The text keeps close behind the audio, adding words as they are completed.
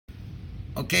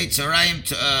Okay,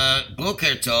 Tzarayim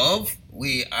Boker Tov.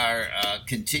 We are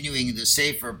continuing the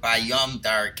Sefer Bayom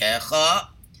Darkecha.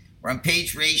 We're on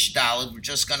page Reish Daled. We're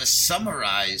just going to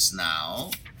summarize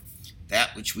now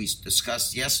that which we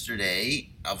discussed yesterday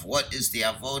of what is the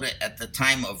avoda at the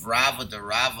time of Rava de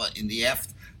Rava in the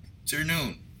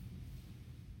afternoon.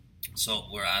 So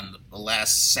we're on the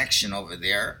last section over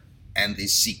there, and the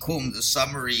sikum, the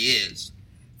summary is,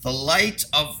 the light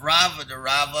of Rava de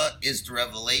Rava is the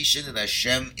revelation that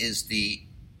Hashem is the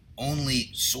only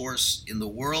source in the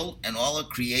world, and all of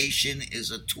creation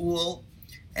is a tool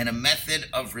and a method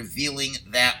of revealing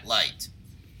that light.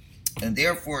 And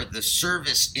therefore, the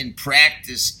service in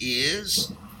practice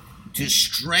is to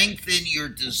strengthen your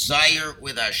desire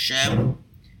with Hashem,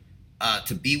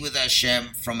 to be with Hashem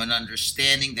from an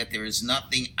understanding that there is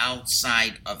nothing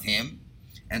outside of Him,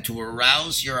 and to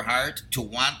arouse your heart to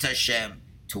want Hashem,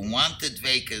 to want the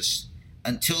dvekas,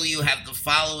 until you have the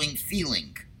following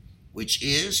feeling, which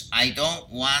is, I don't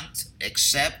want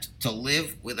except to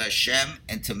live with Hashem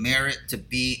and to merit to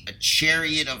be a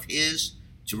chariot of His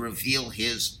to reveal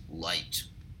His light.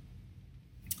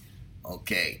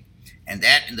 Okay, and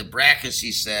that in the brackets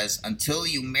he says, until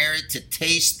you merit to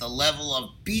taste the level of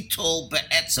bitol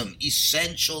be'etzem,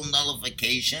 essential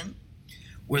nullification,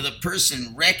 where the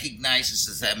person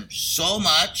recognizes them so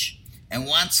much and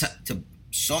wants to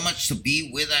so much to be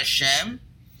with Hashem,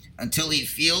 until he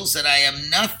feels that I am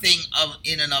nothing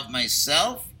in and of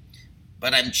myself,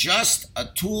 but I'm just a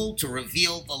tool to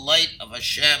reveal the light of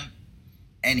Hashem,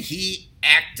 and He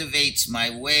activates my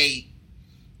way,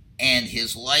 and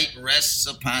His light rests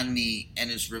upon me and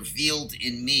is revealed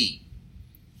in me.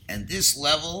 And this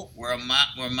level, where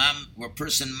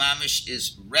person mamish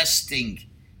is resting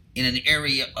in an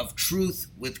area of truth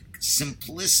with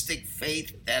simplistic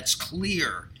faith that's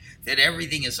clear, that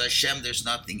everything is Hashem, there's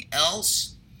nothing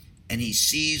else, and he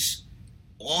sees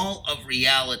all of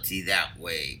reality that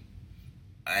way,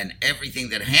 and everything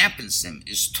that happens to him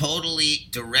is totally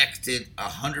directed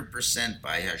 100%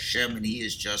 by Hashem, and he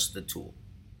is just the tool.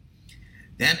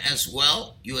 Then as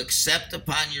well, you accept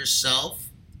upon yourself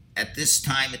at this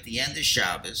time, at the end of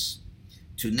Shabbos,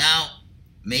 to now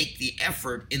make the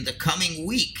effort in the coming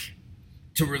week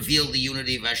to reveal the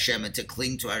unity of Hashem and to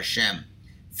cling to Hashem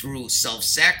through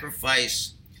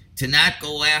self-sacrifice, to not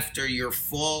go after your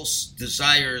false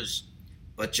desires,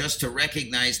 but just to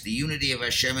recognize the unity of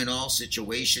Hashem in all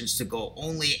situations, to go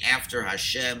only after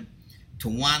Hashem, to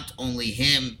want only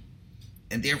Him,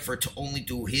 and therefore to only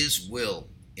do His will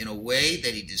in a way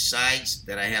that He decides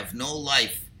that I have no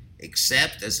life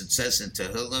except, as it says in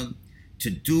Tehillim, to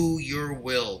do your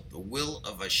will, the will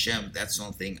of Hashem. That's the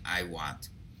only thing I want.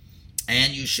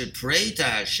 And you should pray to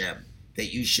Hashem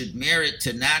that you should merit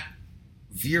to not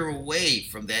veer away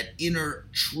from that inner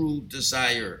true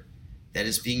desire that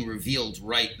is being revealed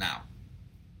right now.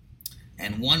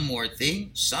 And one more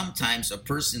thing, sometimes a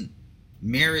person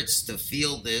merits to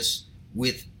feel this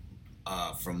with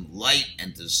from light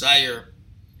and desire,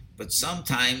 but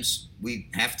sometimes we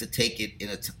have to take it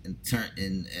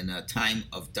in a time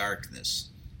of darkness.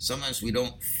 Sometimes we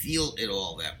don't feel it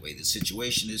all that way. The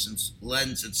situation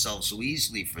lends itself so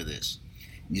easily for this.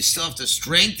 You still have to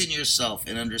strengthen yourself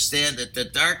and understand that the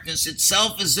darkness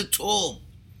itself is a tool.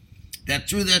 That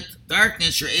through that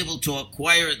darkness you're able to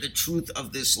acquire the truth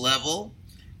of this level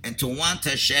and to want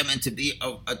Hashem and to be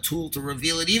a tool to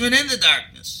reveal it even in the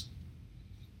darkness.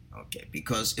 Okay,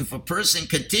 because if a person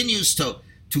continues to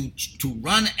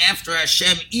run after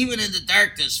Hashem even in the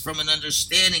darkness from an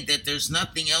understanding that there's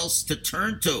nothing else to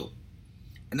turn to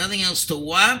and nothing else to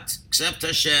want except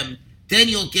Hashem, then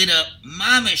you'll get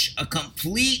a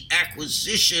complete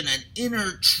acquisition, an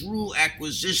inner true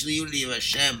acquisition of the unity of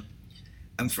Hashem.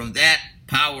 And from that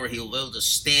power, he'll be able to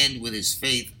stand with his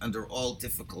faith under all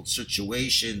difficult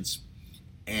situations,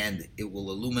 and it will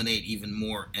illuminate even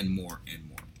more and more and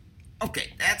more.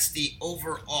 Okay, that's the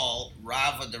overall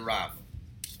Rava de Rava.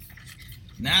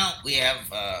 Now we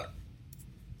have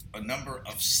a number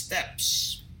of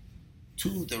steps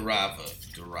to the Rava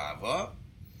de Rava,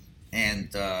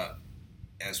 and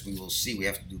as we will see, we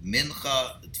have to do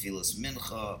Mincha, the Tfilas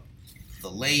Mincha, the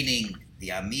laning,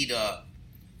 the Amida.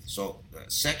 So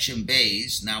section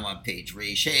Bays, now on page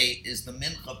Reish Hey, is the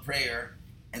Mincha prayer,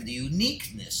 and the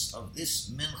uniqueness of this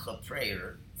Mincha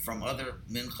prayer from other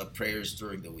Mincha prayers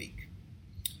during the week.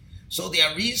 So the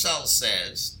Arizal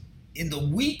says, in the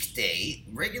weekday,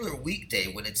 regular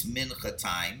weekday, when it's Mincha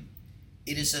time,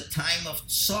 it is a time of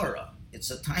tzara.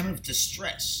 It's a time of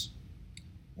distress.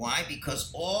 Why?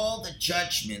 Because all the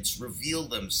judgments reveal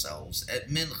themselves at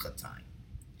Mincha time.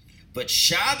 But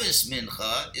Shabbos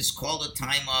Mincha is called a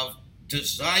time of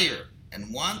desire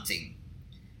and wanting.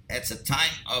 It's a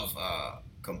time of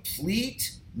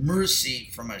complete mercy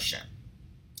from Hashem.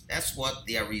 That's what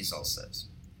the Arizal says.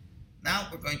 Now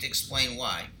we're going to explain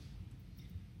why.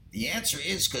 The answer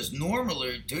is because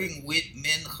normally during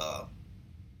Mincha,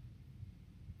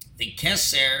 the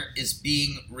Keser is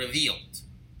being revealed,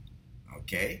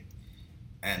 okay,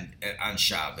 and on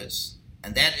Shabbos,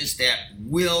 and that is that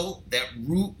will, that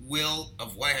root will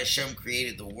of why Hashem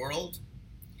created the world,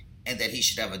 and that He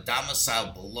should have a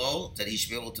domicile below, that He should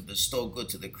be able to bestow good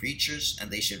to the creatures, and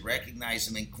they should recognize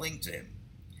Him and cling to Him.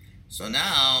 So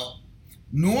now,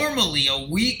 normally a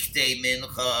weekday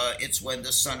Mincha, it's when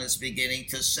the sun is beginning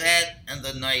to set and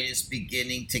the night is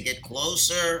beginning to get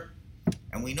closer.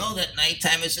 And we know that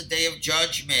nighttime is a day of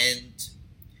judgment.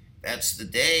 That's the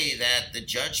day that the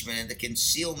judgment and the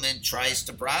concealment tries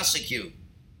to prosecute.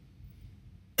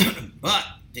 But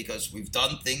because we've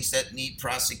done things that need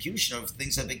prosecution, or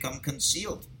things that become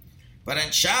concealed. But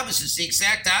on Shabbos, it's the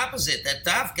exact opposite. That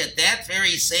Dafka, at that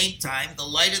very same time, the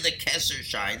light of the Keser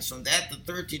shines. From that, the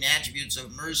 13 attributes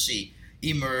of mercy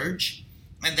emerge.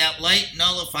 And that light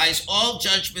nullifies all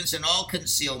judgments and all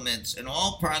concealments, and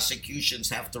all prosecutions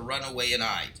have to run away and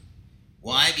hide.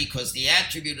 Why? Because the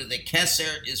attribute of the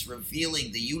Keser is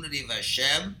revealing the unity of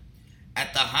Hashem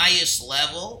at the highest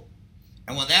level.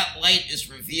 And when that light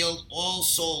is revealed, all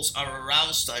souls are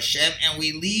aroused to Hashem, and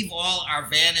we leave all our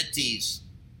vanities.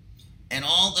 And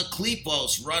all the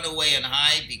klipos run away and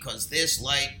hide, because this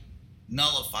light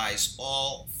nullifies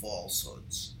all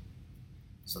falsehoods.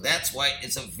 So that's why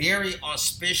it's a very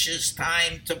auspicious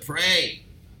time to pray.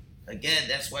 Again,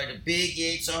 that's why the big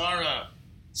Yetzer Hara,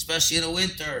 especially in the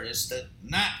winter, is to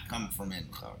not come from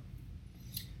Mincha.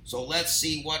 So let's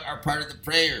see what are part of the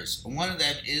prayers. And one of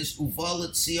them is Uval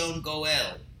Tzion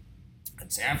Goel.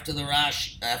 It's after the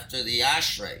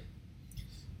Ashrei.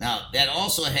 Now, that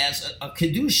also has a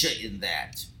Kedusha in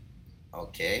that.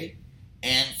 Okay?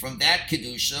 And from that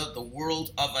Kedusha, the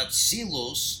world of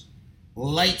Atzilus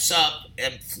lights up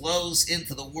and flows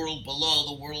into the world below,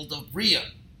 the world of Bria,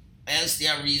 as the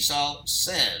Arizal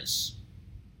says.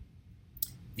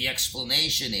 The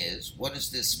explanation is, what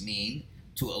does this mean?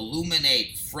 To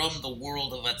illuminate from the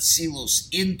world of Atzilus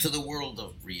into the world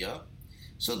of Bria.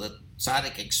 So the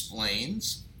Tzaddik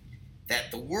explains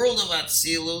that the world of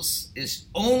Atzilus is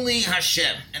only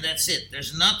Hashem, and that's it.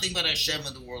 There's nothing but Hashem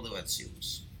in the world of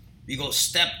Atzilus. You go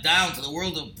step down to the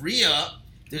world of Bria,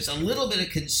 there's a little bit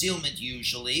of concealment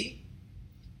usually,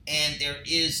 and there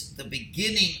is the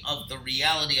beginning of the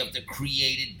reality of the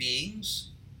created beings,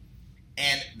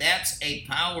 and that's a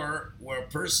power where a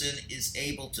person is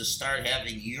able to start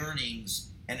having yearnings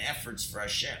and efforts for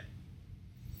Hashem.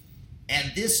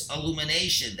 And this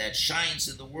illumination that shines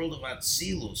in the world of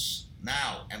Atzilus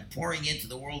now and pouring into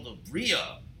the world of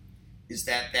Bria is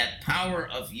that power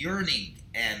of yearning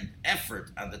and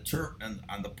effort on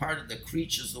the part of the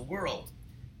creatures of the world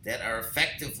that are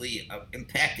effectively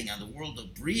impacting on the world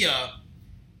of Bria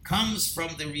comes from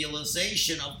the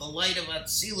realization of the light of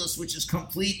Atzilus, which is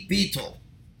complete Bitul.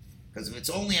 Because if it's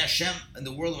only Hashem in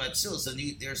the world of Atzilus,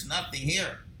 then there's nothing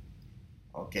here.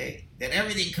 Okay? That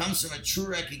everything comes from a true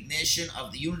recognition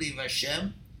of the unity of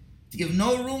Hashem, to give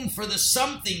no room for the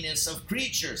somethingness of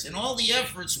creatures. And all the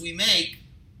efforts we make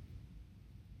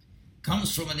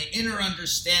comes from an inner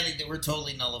understanding that we're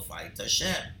totally nullified to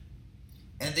Hashem.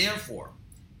 And therefore,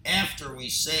 after we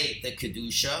say the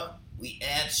Kedusha, we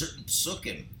add certain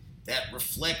psukim that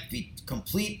reflect the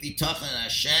complete bitachon in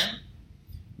Hashem.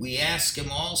 We ask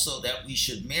Him also that we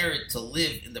should merit to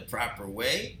live in the proper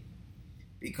way,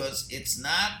 because it's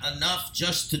not enough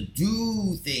just to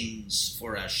do things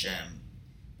for Hashem,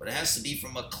 but it has to be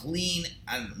from a clean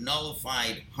and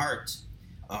nullified heart,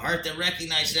 a heart that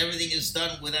recognizes everything is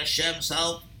done with Hashem's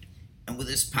help and with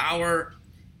His power,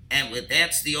 and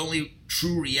that's the only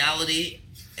true reality,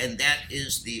 and that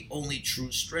is the only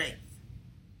true strength.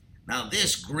 Now,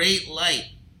 this great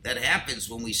light that happens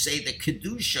when we say the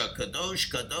Kedusha,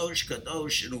 Kadosh, Kadosh,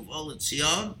 Kadosh, in Uval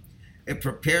Tzion, it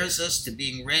prepares us to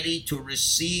being ready to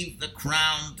receive the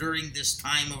crown during this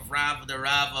time of Rav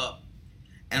Derava,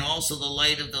 and also the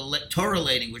light of the Torah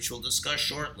lighting, which we'll discuss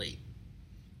shortly.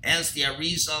 As the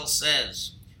Arizal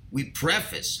says, we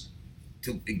preface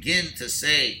to begin to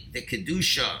say the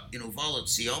Kedusha in Uval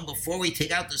Tzion before we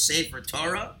take out the Sefer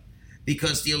Torah,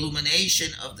 because the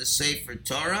illumination of the Sefer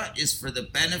Torah is for the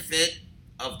benefit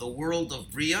of the world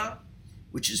of Bria,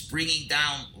 which is bringing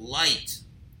down light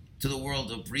to the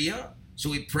world of Bria.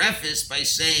 So we preface by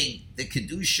saying the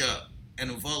Kedusha and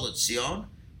Uval Tzion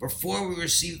before we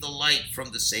receive the light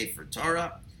from the Sefer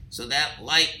Torah, so that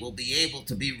light will be able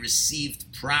to be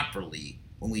received properly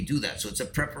when we do that. So it's a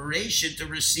preparation to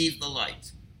receive the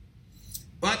light.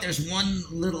 But there's one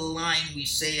little line we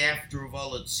say after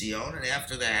Uvalat Zion and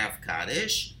after the half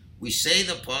Kaddish. We say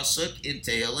the pasuk in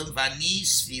Tehillim, Vani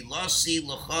svilasi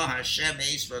l'cha Hashem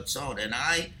eis ratzon. And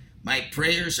my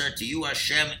prayers are to you,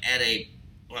 Hashem, at a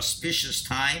auspicious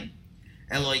time.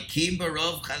 Eloikim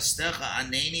barov chastecha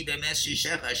aneni b'mes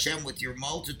yishecha. Hashem, with your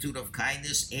multitude of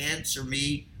kindness, answer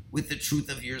me with the truth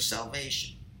of your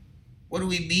salvation. What do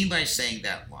we mean by saying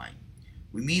that line?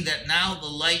 We mean that now the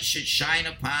light should shine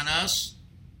upon us,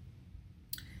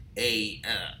 a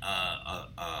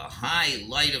high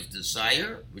light of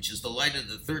desire, which is the light of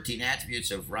the 13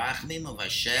 attributes of Rachmim, of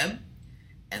Hashem,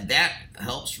 and that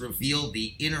helps reveal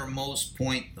the innermost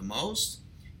point the most,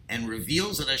 and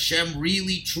reveals that Hashem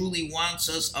really, truly wants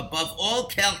us above all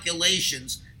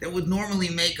calculations that would normally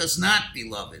make us not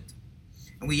beloved.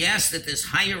 And we ask that this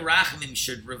higher Rachmim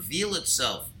should reveal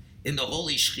itself in the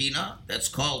Holy Shekhinah, that's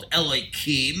called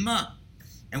Elokim,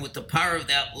 and with the power of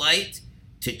that light,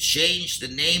 to change the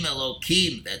name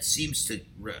Elokim, that seems to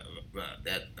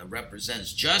that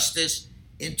represents justice,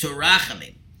 into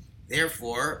Rachamim.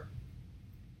 Therefore,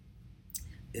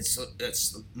 it's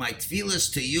my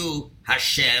tefillas to you,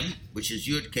 Hashem, which is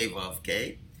Yud Kei Vav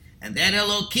Kei, and that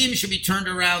Elokim should be turned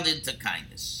around into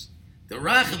kindness. The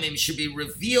Rachamim should be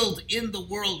revealed in the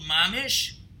world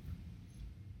Mamish,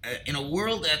 in a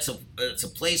world that's a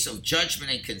place of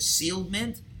judgment and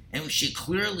concealment, and we should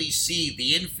clearly see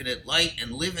the infinite light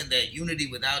and live in that unity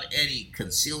without any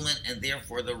concealment, and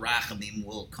therefore the Rachamim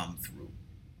will come through.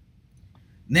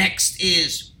 Next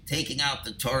is taking out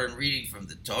the Torah and reading from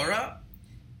the Torah,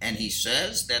 and he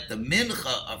says that the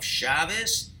Mincha of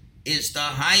Shabbos is the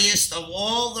highest of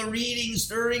all the readings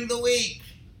during the week.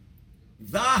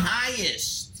 The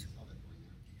highest.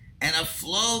 And a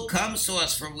flow comes to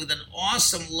us with an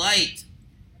awesome light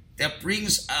that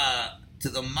brings to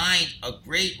the mind a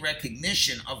great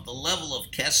recognition of the level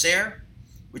of Keser,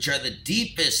 which are the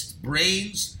deepest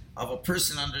brains of a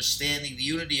person understanding the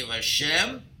unity of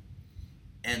Hashem,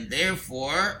 and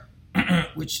therefore,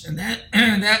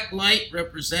 that light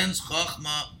represents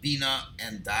Chochmah, Bina,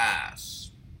 and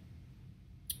Das.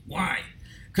 Why?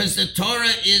 Because the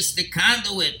Torah is the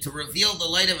conduit to reveal the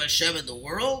light of Hashem in the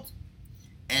world,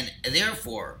 and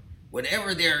therefore,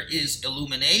 whenever there is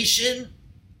illumination,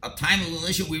 a time of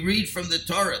illumination, we read from the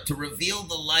Torah to reveal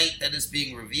the light that is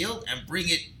being revealed and bring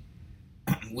it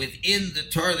within the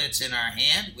Torah that's in our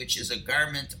hand, which is a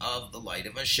garment of the light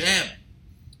of Hashem.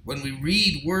 When we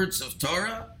read words of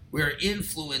Torah, we are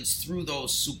influenced through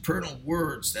those supernal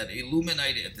words that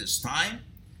illuminate at this time,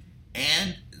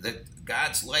 and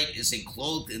God's light is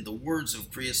enclosed in the words of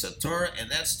Kriyas Torah,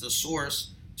 and that's the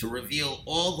source to reveal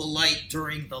all the light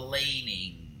during the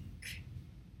laning.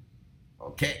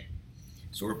 Okay.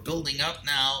 So we're building up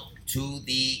now to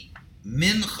the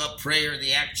Mincha prayer,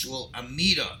 the actual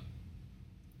Amida.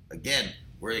 Again,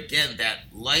 where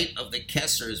that light of the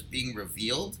Keser is being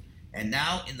revealed. And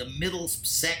now in the middle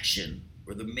section,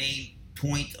 where the main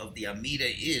point of the Amida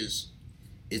is,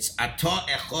 it's Ata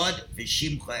Echad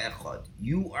V'Shimcha Echad.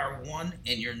 You are one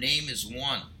and your name is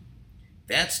one.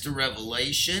 That's the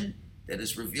revelation that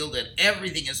is revealed that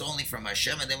everything is only from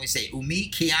Hashem. And then we say, Umi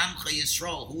Ki Amcha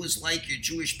Yisrael, who is like your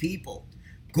Jewish people.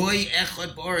 Goy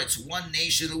Echad Bar, it's one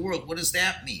nation in the world. What does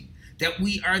that mean? That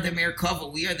we are the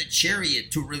Merkava, we are the chariot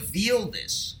to reveal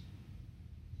this.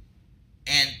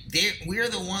 And we are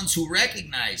the ones who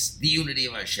recognize the unity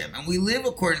of Hashem. And we live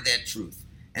according to that truth.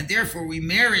 And therefore we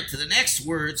merit to the next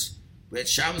words, with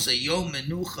Shabbos a Yom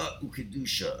Menucha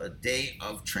Ukedusha, a day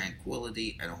of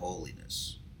tranquility and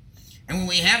holiness. And when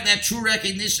we have that true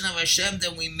recognition of Hashem,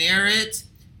 then we merit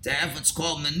to have what's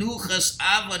called Menuchas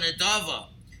Ava Nedava,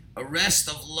 a rest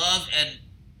of love and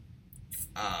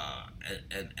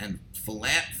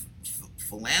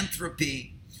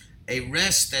philanthropy, a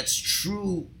rest that's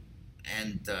true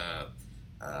and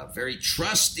very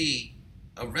trusty,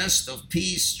 a rest of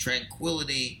peace,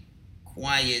 tranquility,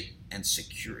 quiet, and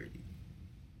security.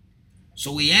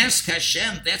 So we ask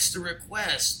Hashem, that's the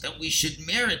request, that we should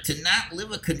merit to not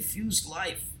live a confused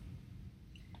life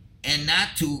and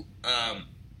not to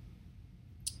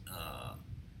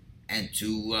and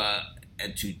to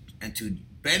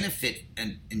benefit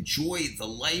and enjoy the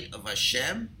light of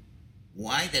Hashem.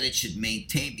 Why? That it should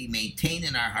be maintained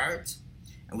in our hearts.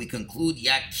 And we conclude,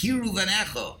 Yakiru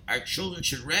Vanecho, our children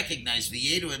should recognize,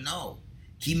 V'yedu, and know,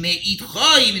 Ki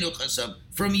me'itcha yiminu chasam,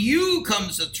 from you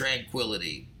comes the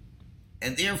tranquility.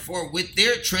 And therefore, with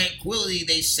their tranquility,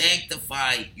 they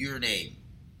sanctify your name.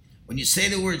 When you say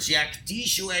the words,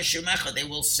 Yakdishu Hashemecha, they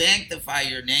will sanctify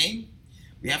your name.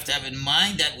 We have to have in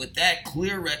mind that with that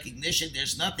clear recognition,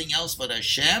 there's nothing else but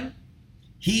Hashem.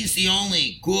 He's the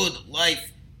only good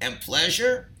life and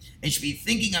pleasure. and should be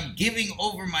thinking I'm giving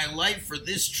over my life for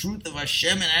this truth of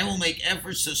Hashem, and I will make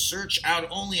efforts to search out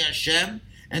only Hashem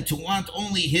and to want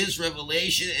only His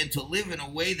revelation and to live in a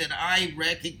way that I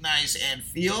recognize and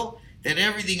feel that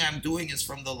everything I'm doing is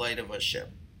from the light of Hashem.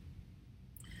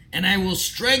 And I will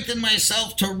strengthen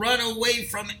myself to run away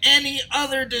from any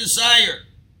other desire,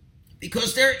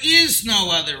 because there is no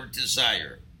other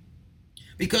desire.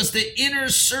 Because the inner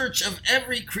search of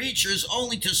every creature is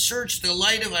only to search the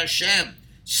light of Hashem.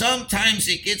 Sometimes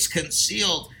it gets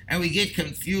concealed and we get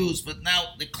confused, but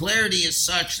now the clarity is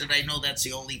such that I know that's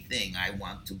the only thing I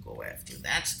want to go after.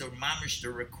 That's the mamish, the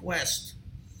request,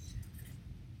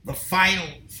 the final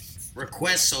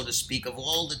request, so to speak, of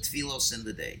all the tefillos in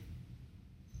the day.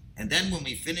 And then when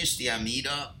we finish the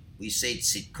Amidah, we say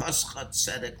Tzidkoscha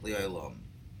Tzedek Li'olam,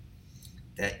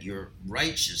 that your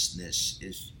righteousness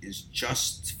is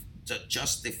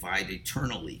justified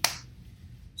eternally.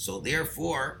 So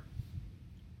therefore,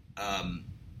 at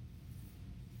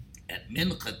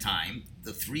Mincha time,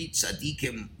 the three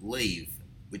tzaddikim live,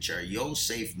 which are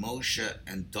Yosef, Moshe,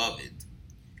 and David.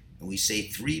 And we say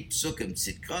three psukim,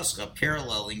 Tzidkoscha,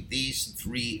 paralleling these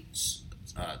three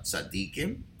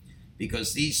tzaddikim,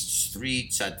 because these three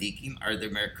tzaddikim are the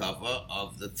Merkava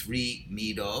of the three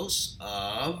midos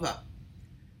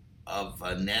of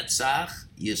Netzach,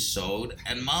 Yesod,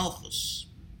 and Malchus.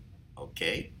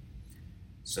 Okay?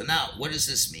 So now, what does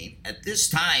this mean? At this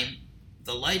time,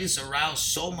 the light is aroused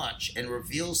so much and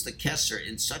reveals the Kesser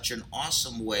in such an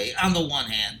awesome way, on the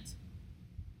one hand.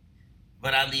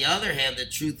 But on the other hand, the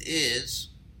truth is,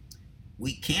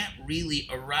 we can't really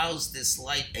arouse this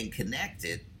light and connect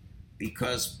it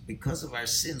because of our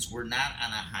sins, we're not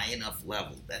on a high enough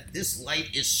level. That this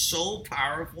light is so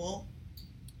powerful,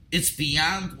 it's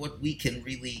beyond what we can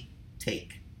really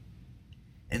take.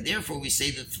 And therefore we say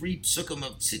the three psukim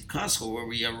of Tzidkoscha, where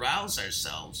we arouse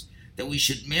ourselves, that we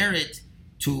should merit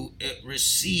to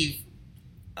receive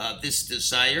this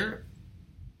desire,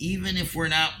 even if we're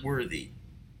not worthy.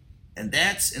 And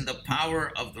that's in the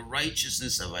power of the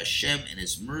righteousness of Hashem and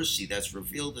His mercy that's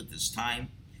revealed at this time,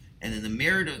 and in the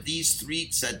merit of these three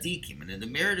tzaddikim, and in the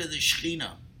merit of the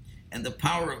Shekhinah, and the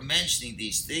power of mentioning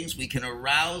these things, we can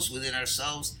arouse within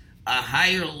ourselves a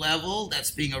higher level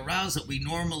that's being aroused that we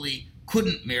normally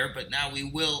couldn't merit, but now we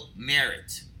will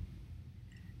merit.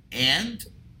 And,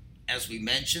 as we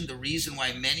mentioned, the reason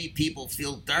why many people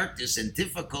feel darkness and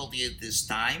difficulty at this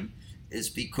time is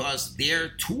because their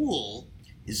tool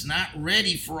is not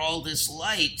ready for all this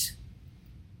light,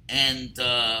 and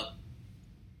the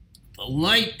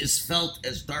light is felt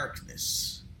as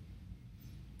darkness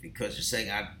because you're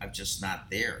saying, I'm just not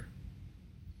there.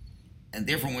 And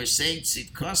therefore, when we're saying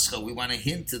Tzidkoscha, we want to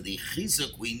hint to the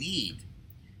chizuk we need,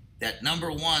 that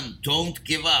number one, don't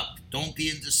give up, don't be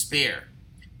in despair,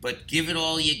 but give it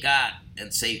all you got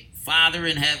and say, Father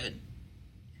in heaven,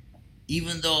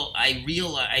 even though I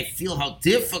feel how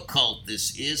difficult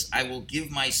this is, I will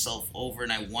give myself over,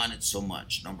 and I want it so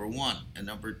much. Number one. And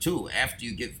number two, after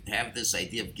you have this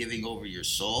idea of giving over your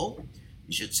soul,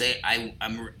 you should say, I'm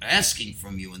asking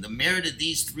from you, in the merit of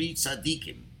these three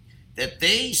tzaddikim, that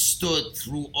they stood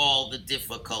through all the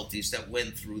difficulties that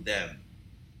went through them.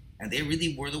 And they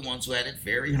really were the ones who had it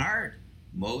very hard.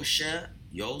 Moshe,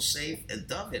 Yosef, and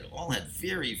David all had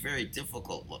very, very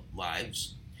difficult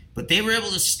lives. But they were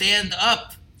able to stand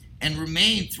up and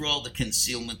remain through all the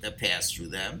concealment that passed through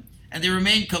them. And they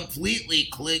remained completely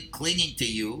clinging to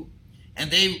you. And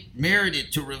they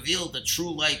merited to reveal the true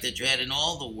light that you had in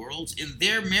all the worlds. In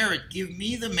their merit, give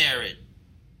me the merit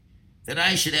that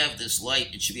I should have this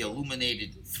light. It should be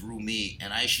illuminated through me.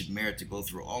 And I should merit to go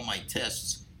through all my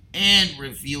tests and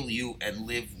reveal you and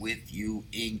live with you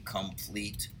in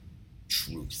complete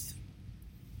truth.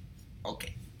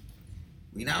 Okay.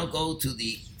 We now go to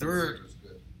the third.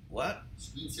 What?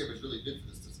 Screensaver is really good for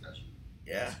this discussion.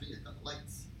 Yeah.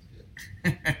 Lights.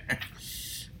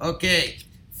 Okay.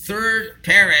 Third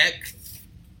parak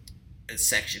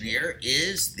section here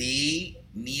is the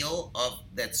meal of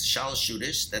that's Shalosh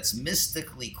Seudos, that's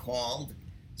mystically called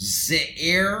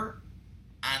Ze'air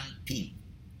Anpin,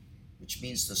 which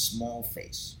means the small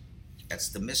face. That's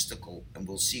the mystical, and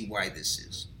we'll see why this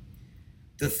is.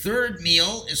 The third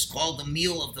meal is called the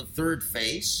meal of the third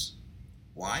face.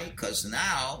 Why? Because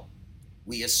now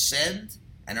we ascend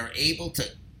and are able to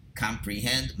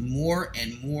comprehend more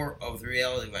and more of the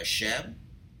reality of Hashem,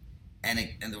 and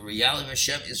the reality of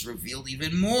Hashem is revealed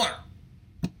even more.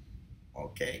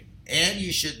 Okay? And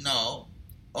you should know,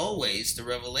 always, the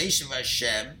revelation of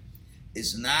Hashem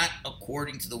is not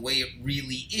according to the way it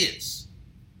really is.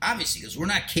 Obviously, because we're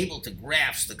not capable to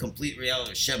grasp the complete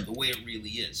reality of Hashem the way it really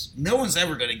is. No one's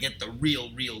ever going to get the real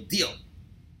deal.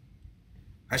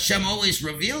 Hashem always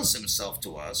reveals himself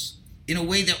to us in a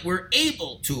way that we're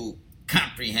able to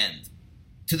comprehend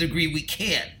to the degree we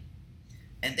can.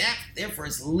 And that, therefore,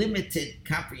 is limited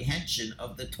comprehension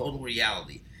of the total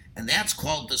reality. And that's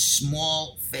called the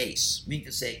small face. Meaning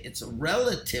to say, it's a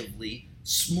relatively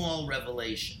small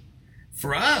revelation.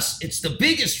 For us, it's the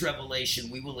biggest revelation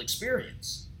we will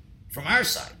experience from our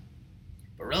side.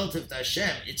 But relative to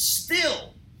Hashem, it's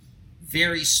still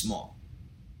very small.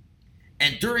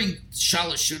 And during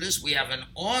Shalosh Seudos, we have an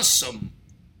awesome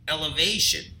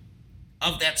elevation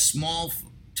of that small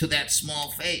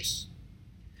face.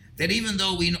 That even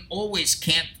though we always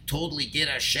can't totally get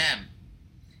Hashem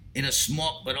in a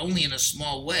small, but only in a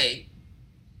small way,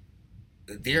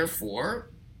 therefore,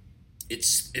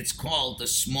 it's called the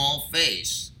small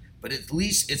face. But at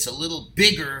least it's a little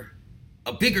bigger,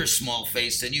 a bigger small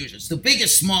face than usual. It's the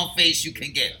biggest small face you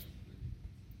can get,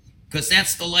 because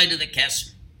that's the light of the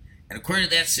Kesser. And according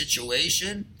to that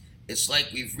situation, it's like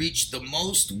we've reached the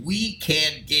most we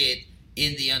can get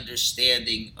in the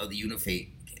understanding of the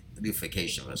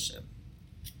unification of Hashem.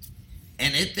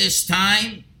 And at this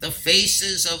time, the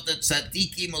faces of the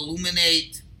tzaddikim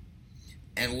illuminate.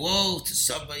 And woe to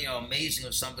somebody, amazing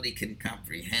if somebody can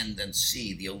comprehend and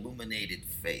see the illuminated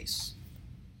face.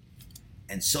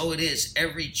 And so it is,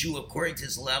 every Jew, according to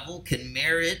his level, can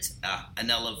merit an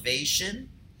elevation,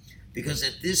 because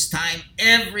at this time,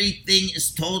 everything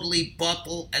is totally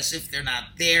bottled as if they're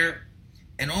not there,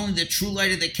 and only the true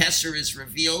light of the Kesser is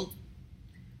revealed,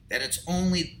 that it's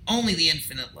only the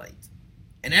infinite light.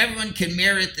 And everyone can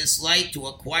merit this light to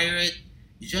acquire it.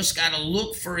 You just got to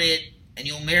look for it, and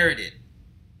you'll merit it.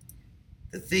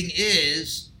 The thing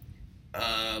is,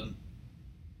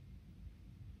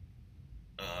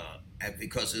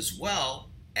 because as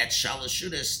well, at Shalosh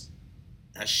Seudos,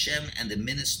 Hashem and the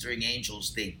ministering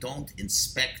angels, they don't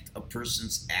inspect a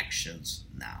person's actions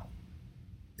now.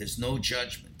 There's no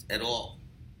judgment at all.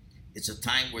 It's a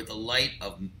time where the light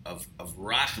of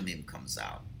Rachamim comes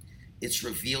out. It's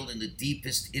revealed in the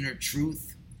deepest inner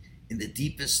truth, in the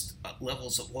deepest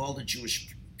levels of all the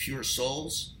Jewish pure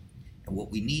souls. And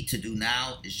what we need to do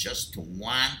now is just to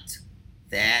want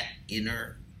that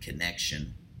inner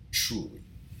connection truly.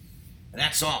 And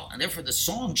that's all. And therefore the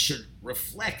song should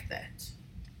reflect that.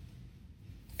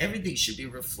 Everything should be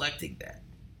reflecting that.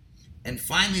 And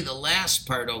finally, the last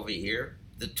part over here,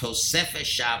 the Tosefes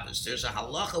Shabbos. There's a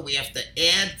halacha we have to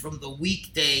add from the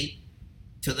weekday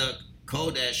to the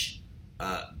Kodesh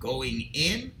going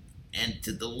in, and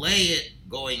to delay it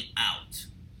going out.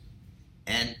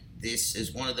 And this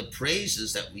is one of the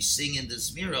praises that we sing in the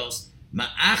Zmiros,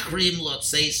 Ma'achrim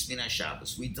lotzeis min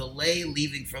Shabbos. We delay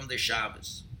leaving from the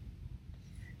Shabbos.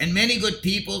 And many good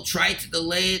people try to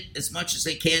delay it as much as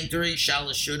they can during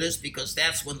Shalosh Seudos, because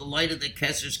that's when the light of the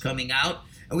Kesser is coming out,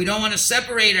 and we don't want to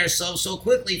separate ourselves so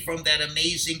quickly from that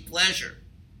amazing pleasure.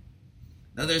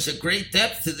 Now, there's a great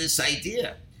depth to this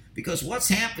idea, because what's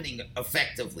happening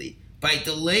effectively by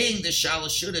delaying the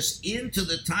Shalosh Seudos into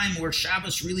the time where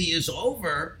Shabbos really is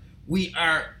over, we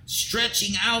are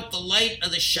stretching out the light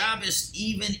of the Shabbos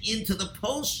even into the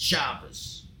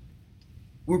post-Shabbos.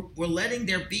 We're letting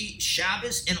there be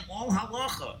Shabbos in all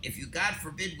halacha. If you, God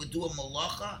forbid, would do a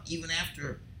malacha, even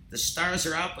after the stars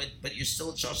are out, but you're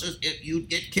still at Shabbos, you'd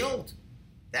get killed.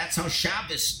 That's how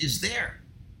Shabbos is there.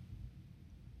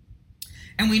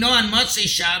 And we know on Motzei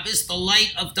Shabbos, the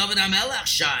light of David HaMelech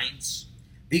shines,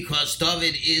 because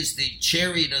David is the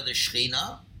chariot of the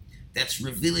Shekhinah that's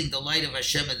revealing the light of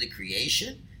Hashem of the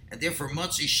creation. And therefore,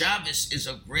 Motzei Shabbos is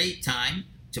a great time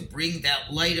to bring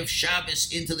that light of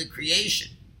Shabbos into the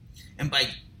creation. And by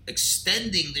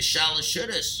extending the Shalosh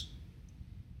Seudos,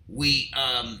 we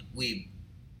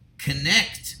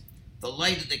connect the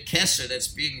light of the Kesser that's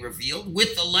being revealed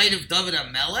with the light of David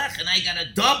HaMelech, and I got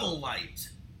a double light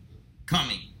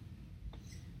coming.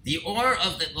 The aura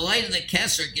of the light of the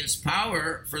Kesser gives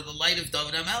power for the light of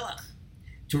David HaMelech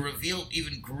to reveal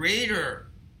even greater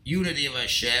unity of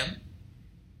Hashem,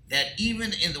 that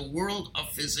even in the world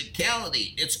of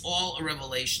physicality, it's all a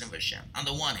revelation of Hashem, on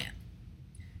the one hand.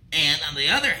 And on the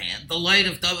other hand, the light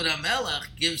of David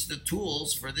HaMelech gives the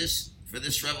tools for this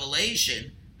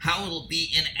revelation, how it'll be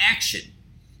in action.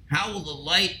 How will the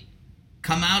light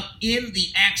come out in the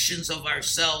actions of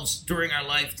ourselves during our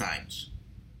lifetimes?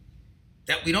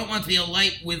 That we don't want to be a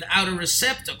light without a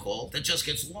receptacle that just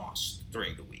gets lost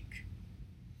during the week.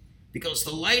 Because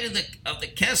the light of the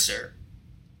Kesser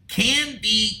can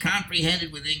be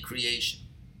comprehended within creation.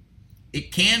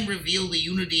 It can reveal the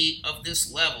unity of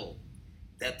this level,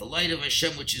 that the light of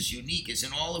Hashem, which is unique, is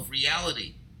in all of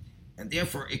reality. And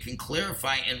therefore it can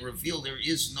clarify and reveal there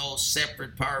is no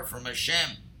separate power from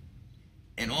Hashem.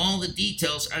 And all the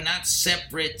details are not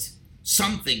separate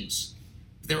somethings.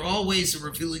 They're always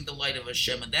revealing the light of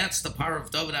Hashem. And that's the power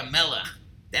of David HaMelech.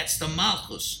 That's the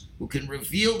Malchus, who can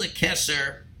reveal the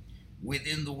Keser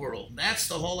within the world. That's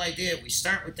the whole idea. We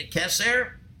start with the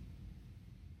Keser.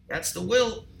 That's the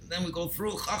will. And then we go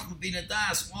through Chachma Bina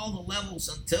Das, all the levels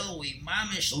until we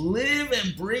mamish live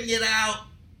and bring it out.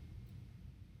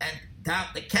 And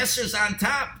the Keser's on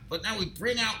top. But now we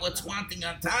bring out what's wanting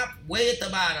on top, way at the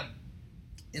bottom,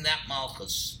 in that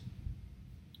Malchus.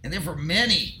 And therefore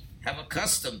many have a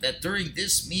custom that during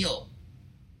this meal,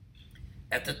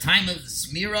 at the time of the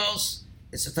Zmiros,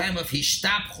 it's a time of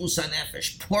Hishtapchus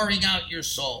HaNefesh, pouring out your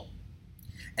soul.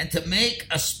 And to make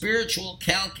a spiritual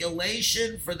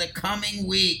calculation for the coming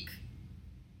week.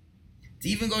 To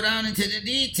even go down into the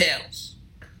details.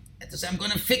 And to say, I'm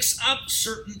going to fix up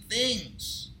certain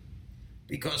things.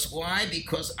 Because why?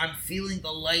 Because I'm feeling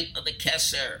the light of the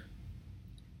Keser.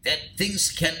 That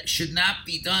things should not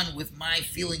be done with my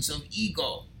feelings of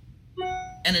ego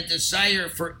and a desire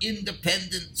for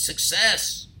independent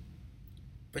success,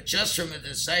 but just from a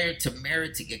desire to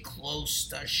merit to get close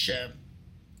to Hashem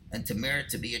and to merit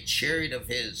to be a chariot of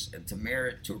His and to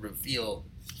merit to reveal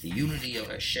the unity of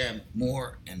Hashem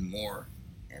more and more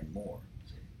and more.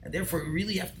 And therefore, we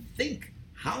really have to think,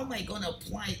 how am I going to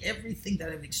apply everything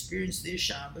that I've experienced this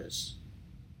Shabbos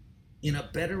in a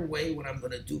better way when I'm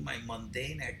going to do my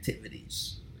mundane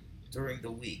activities during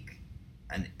the week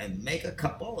and make a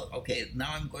Kabbalah. Okay,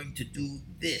 now I'm going to do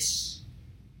this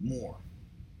more.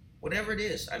 Whatever it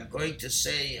is, I'm going to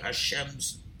say I'm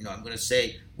going to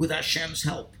say with Hashem's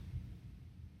help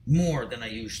more than I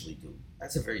usually do.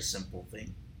 That's a very simple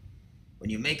thing. When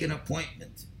you make an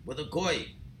appointment with a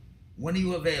goy, when are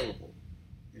you available?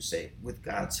 You say, with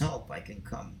God's help, I can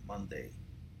come Monday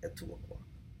at 2 o'clock.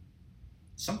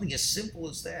 Something as simple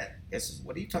as that. Yes,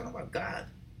 what are you talking about, God?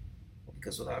 Well,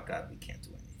 because without God, we can't do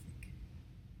anything.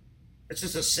 It's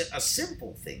just a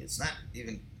simple thing. It's not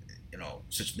even,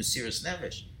 such mysterious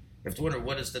nevish. You have to wonder,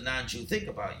 what does the non-Jew think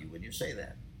about you when you say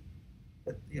that?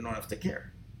 But you don't have to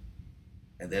care.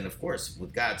 And then, of course,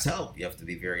 with God's help, you have to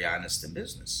be very honest in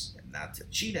business and not to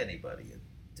cheat anybody and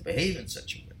to behave in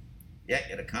such a way. Yeah,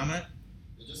 you got a comment?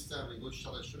 Just we go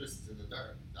Shalosh Seudos in the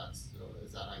dark. That's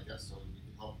is that, I guess, so we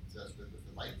can help us with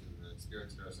the light and the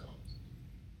experience it ourselves.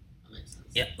 That makes sense.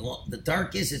 Yeah, well, the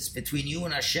dark it's between you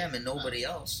and Hashem and nobody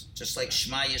else. Just like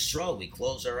Shema Yisrael, we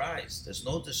close our eyes. There's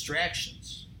no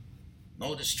distractions.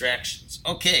 No distractions.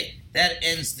 Okay, that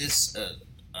ends this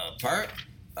part.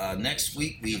 Next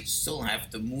week, we still have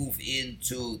to move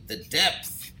into the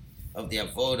depth of the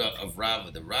avoda of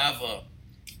Rava. The Rava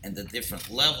and the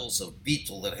different levels of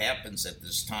beetle that happens at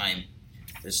this time.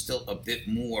 There's still a bit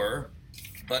more,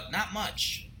 but not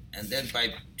much. And then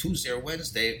by Tuesday or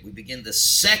Wednesday, we begin the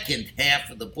second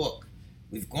half of the book.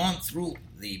 We've gone through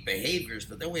the behaviors,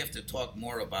 but then we have to talk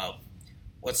more about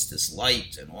what's this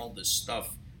light and all this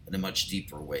stuff in a much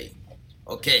deeper way.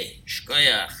 Okay,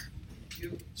 shkoyach.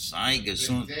 Sei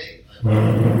gesund.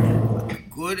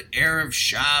 Good Erev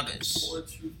Shabbos.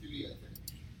 4-2-3, I think.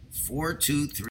 4-2-3.